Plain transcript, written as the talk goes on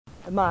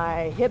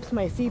my hips,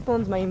 my seat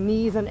bones, my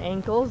knees and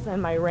ankles,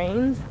 and my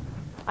reins,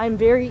 I'm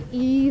very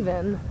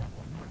even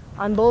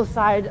on both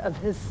sides of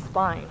his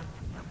spine,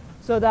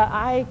 so that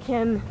I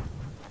can,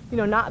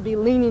 not be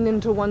leaning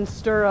into one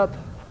stirrup,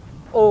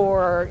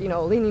 or,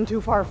 leaning too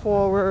far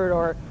forward,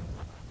 or,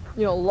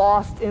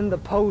 lost in the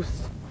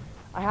post.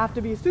 I have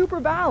to be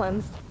super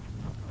balanced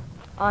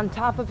on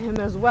top of him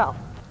as well.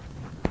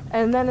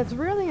 And then it's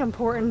really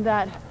important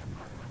that,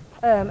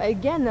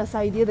 again, this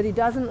idea that he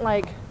doesn't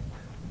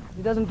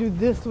do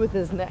this with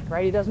his neck,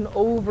 right? He doesn't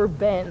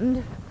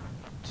overbend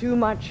too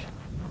much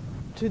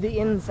to the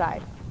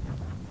inside.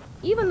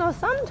 Even though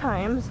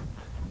sometimes,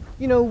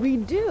 we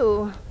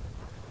do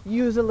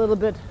use a little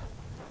bit,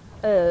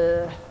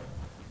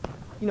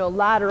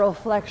 lateral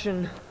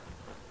flexion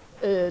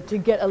to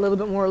get a little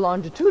bit more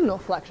longitudinal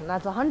flexion.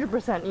 That's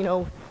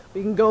 100%.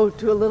 We can go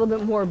to a little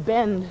bit more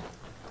bend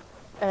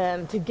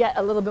to get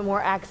a little bit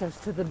more access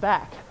to the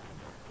back.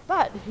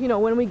 But,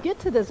 when we get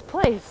to this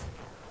place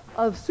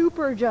of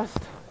super just,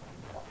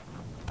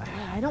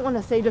 I don't want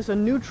to say just a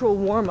neutral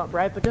warm-up,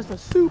 right? But just a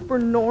super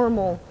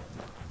normal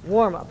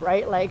warm-up,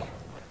 right? Like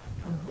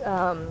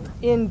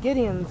in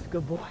Gideon's,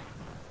 good boy.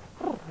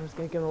 I'm just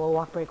going to give him a little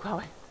walk break while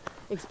I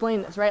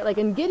explain this, right? Like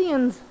in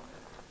Gideon's,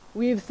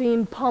 we've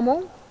seen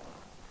pummel,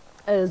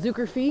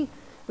 Zuckerfee,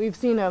 we've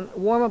seen a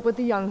warm-up with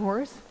the young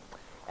horse,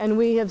 and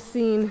we have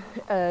seen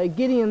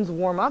Gideon's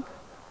warm-up,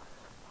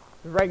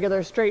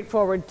 regular,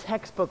 straightforward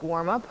textbook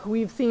warm-up.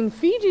 We've seen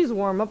Fiji's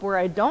warm-up where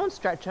I don't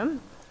stretch him,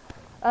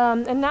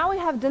 and now we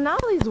have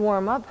Denali's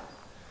warm-up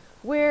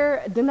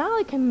where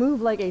Denali can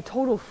move like a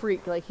total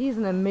freak, like he's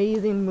an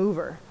amazing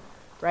mover,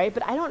 right?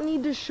 But I don't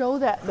need to show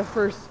that the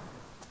first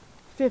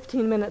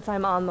 15 minutes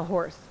I'm on the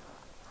horse.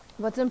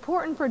 What's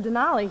important for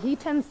Denali, he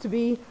tends to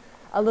be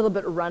a little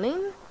bit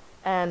running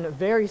and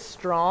very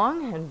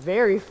strong and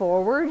very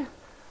forward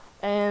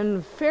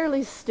and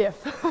fairly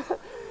stiff.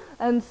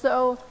 And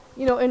so,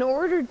 in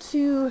order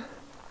to,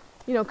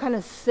 kind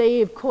of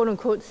save, quote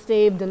unquote,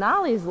 stave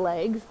Denali's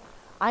legs,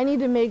 I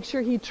need to make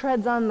sure he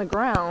treads on the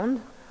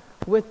ground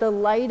with the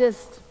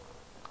lightest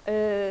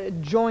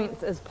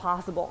joints as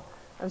possible.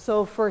 And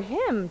so for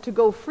him to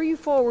go free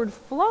forward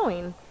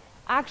flowing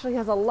actually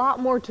has a lot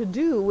more to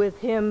do with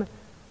him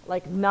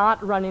like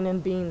not running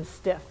and being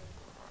stiff.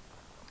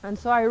 And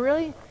so I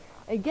really,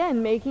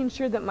 again, making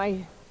sure that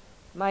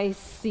my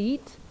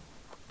seat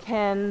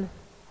can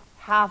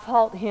half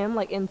halt him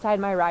like inside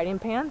my riding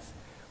pants.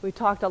 We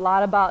talked a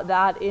lot about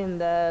that in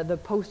the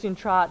posting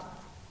trot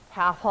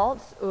half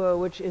halts,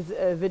 which is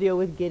a video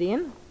with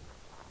Gideon.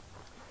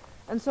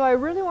 And so I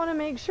really want to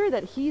make sure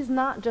that he's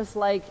not just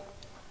like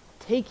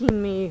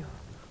taking me,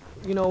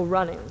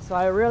 running. So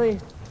I really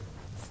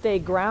stay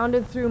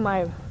grounded through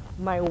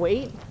my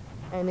weight.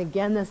 And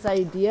again, this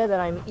idea that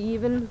I'm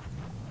even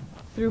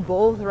through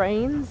both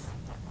reins,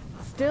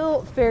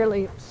 still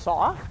fairly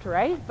soft,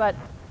 right?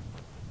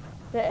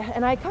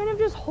 And I kind of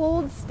just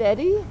hold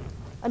steady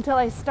until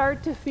I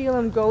start to feel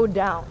him go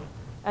down.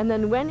 And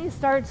then when he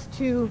starts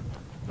to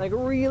like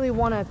really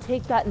want to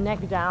take that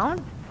neck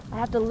down, I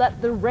have to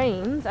let the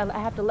reins, and I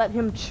have to let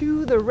him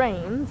chew the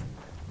reins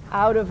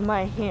out of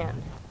my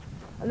hand.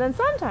 And then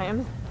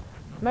sometimes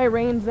my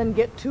reins then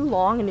get too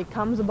long and he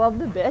comes above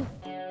the bit,